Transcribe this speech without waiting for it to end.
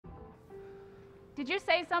Did you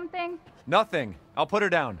say something? Nothing. I'll put her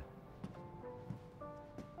down.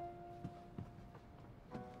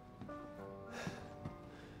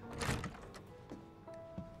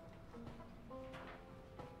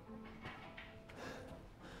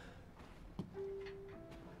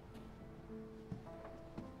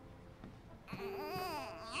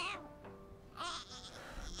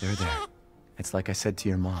 There. It's like I said to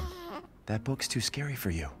your mom. That book's too scary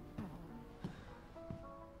for you.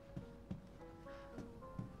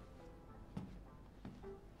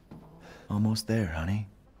 Almost there, honey.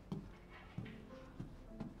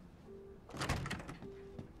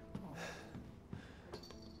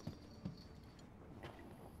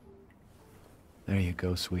 There you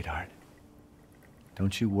go, sweetheart.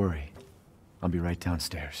 Don't you worry. I'll be right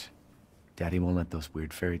downstairs. Daddy won't let those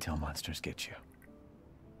weird fairy tale monsters get you.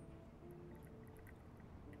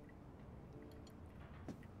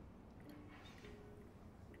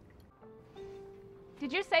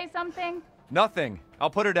 Did you say something? Nothing. I'll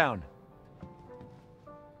put her down.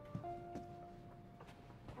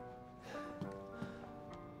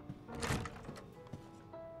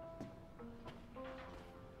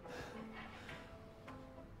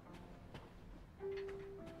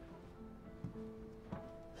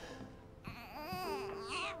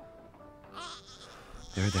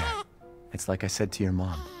 There. It's like I said to your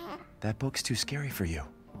mom. That book's too scary for you.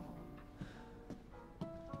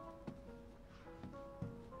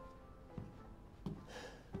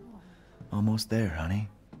 Almost there, honey.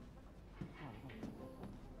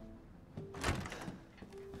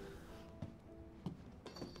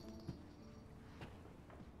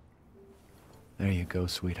 There you go,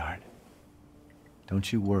 sweetheart.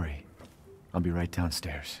 Don't you worry. I'll be right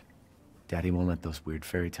downstairs. Daddy won't let those weird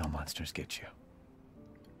fairy tale monsters get you.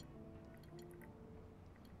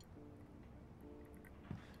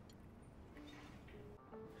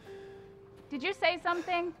 Did you say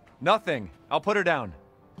something? Nothing. I'll put her down.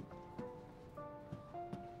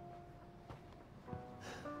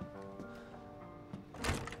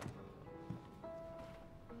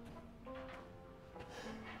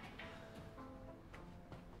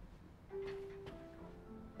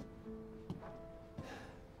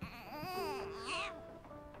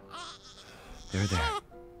 There.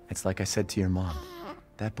 It's like I said to your mom.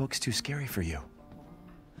 That book's too scary for you.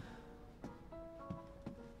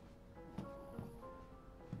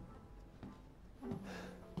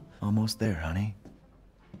 Almost there, honey.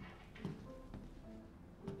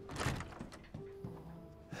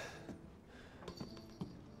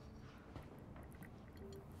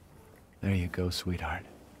 There you go, sweetheart.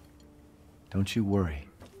 Don't you worry.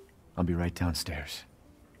 I'll be right downstairs.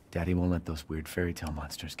 Daddy won't let those weird fairy tale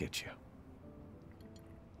monsters get you.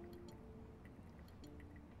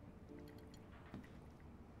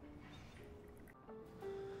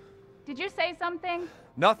 Did you say something?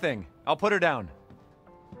 Nothing. I'll put her down.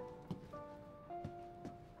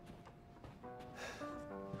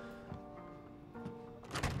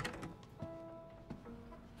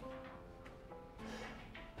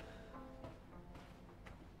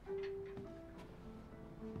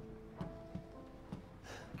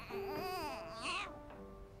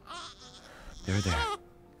 There.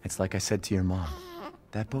 It's like I said to your mom.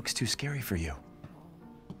 That book's too scary for you.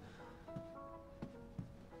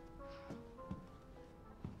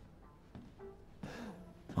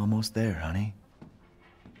 Almost there, honey.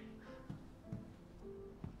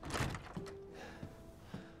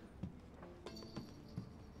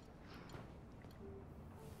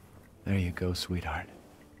 There you go, sweetheart.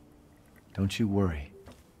 Don't you worry.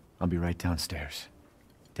 I'll be right downstairs.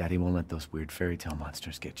 Daddy won't let those weird fairy tale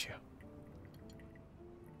monsters get you.